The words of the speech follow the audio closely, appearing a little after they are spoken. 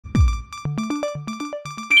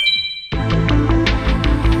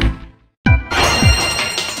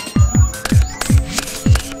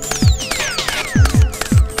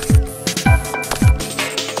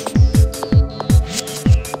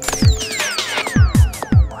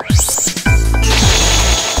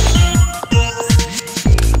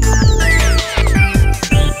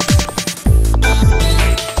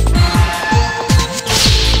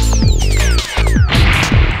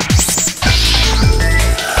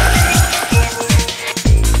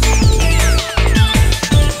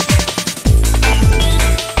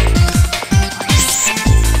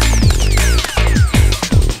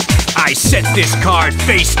this card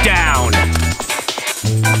face down.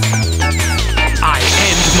 I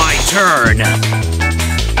end my turn.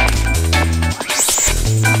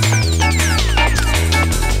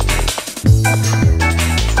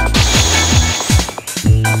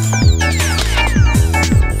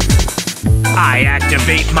 I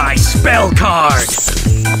activate my spell card.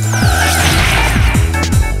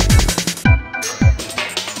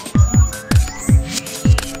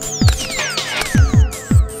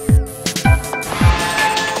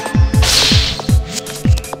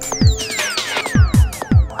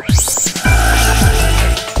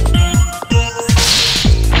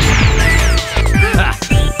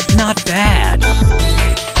 Not bad.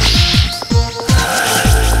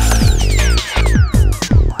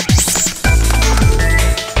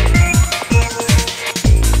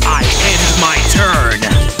 I end my turn.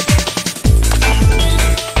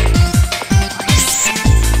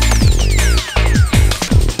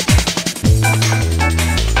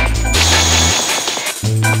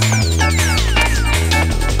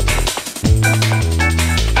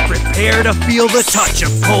 Prepare to feel the touch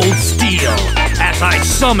of cold steel as I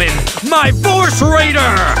summon my Force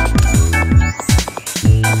Raider!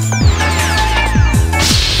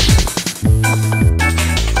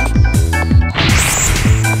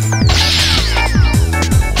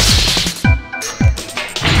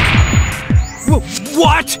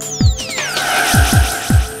 What?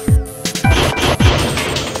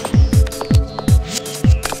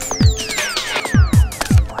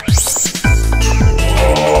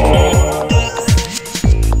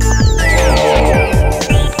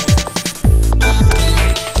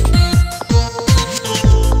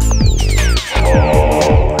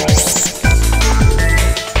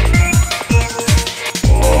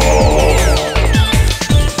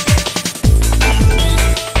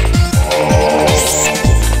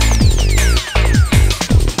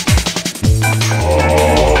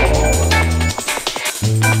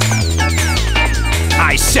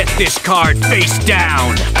 I set this card face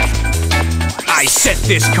down. I set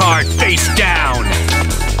this card face down.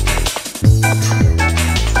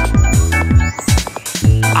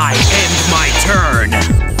 I end my turn.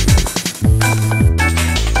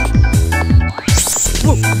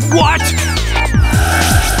 What?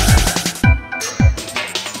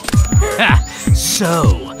 Ha!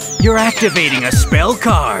 So, you're activating a spell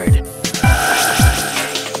card.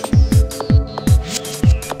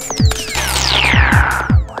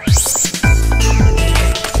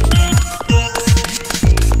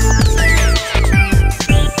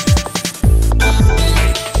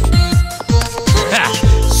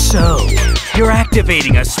 So, you're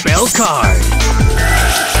activating a spell card.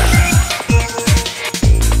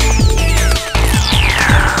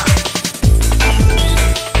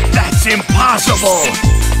 That's impossible!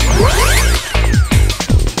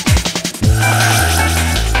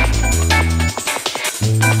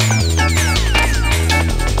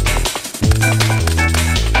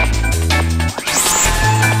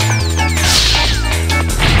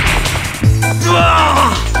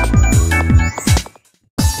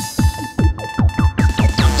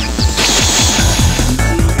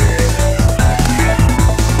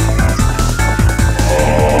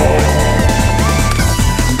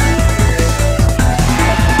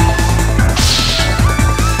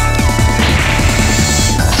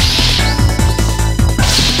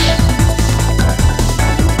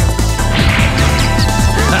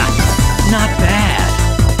 Not bad.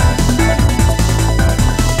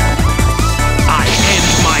 I end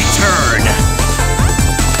my turn.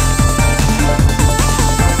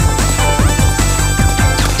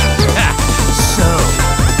 So,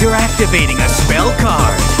 you're activating a spell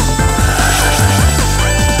card.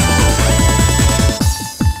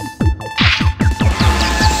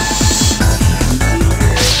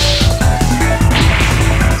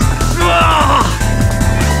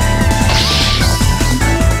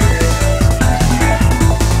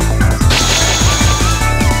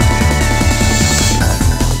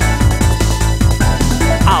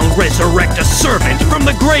 Resurrect a servant from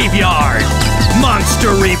the graveyard! Monster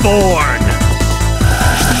Reborn!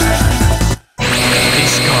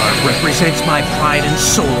 This card represents my pride and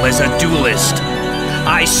soul as a duelist.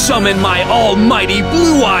 I summon my almighty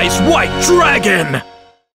Blue Eyes White Dragon!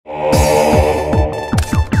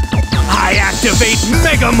 I activate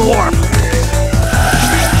Megamorph!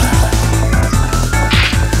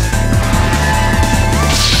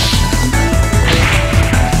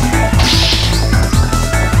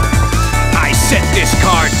 Set this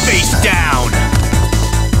card face down.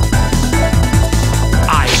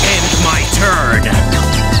 I end my turn.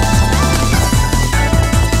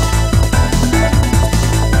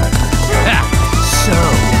 So,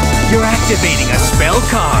 you're activating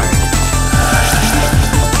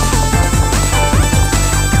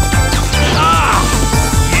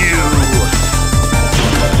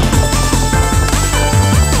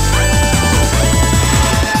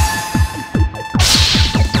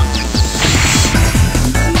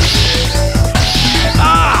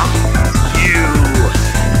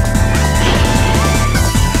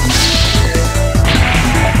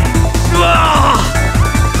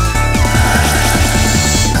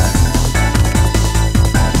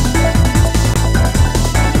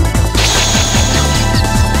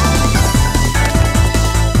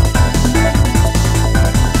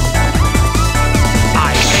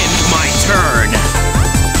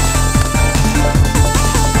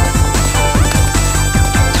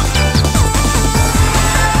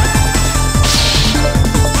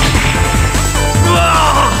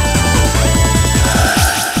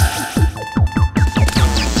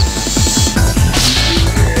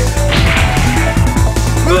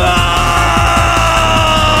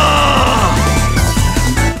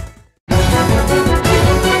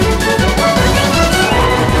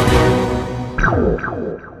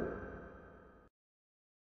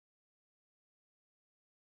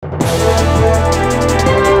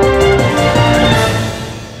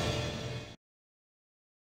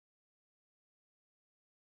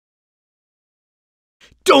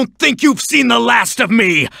Don't think you've seen the last of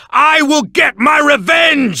me! I will get my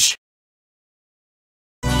revenge!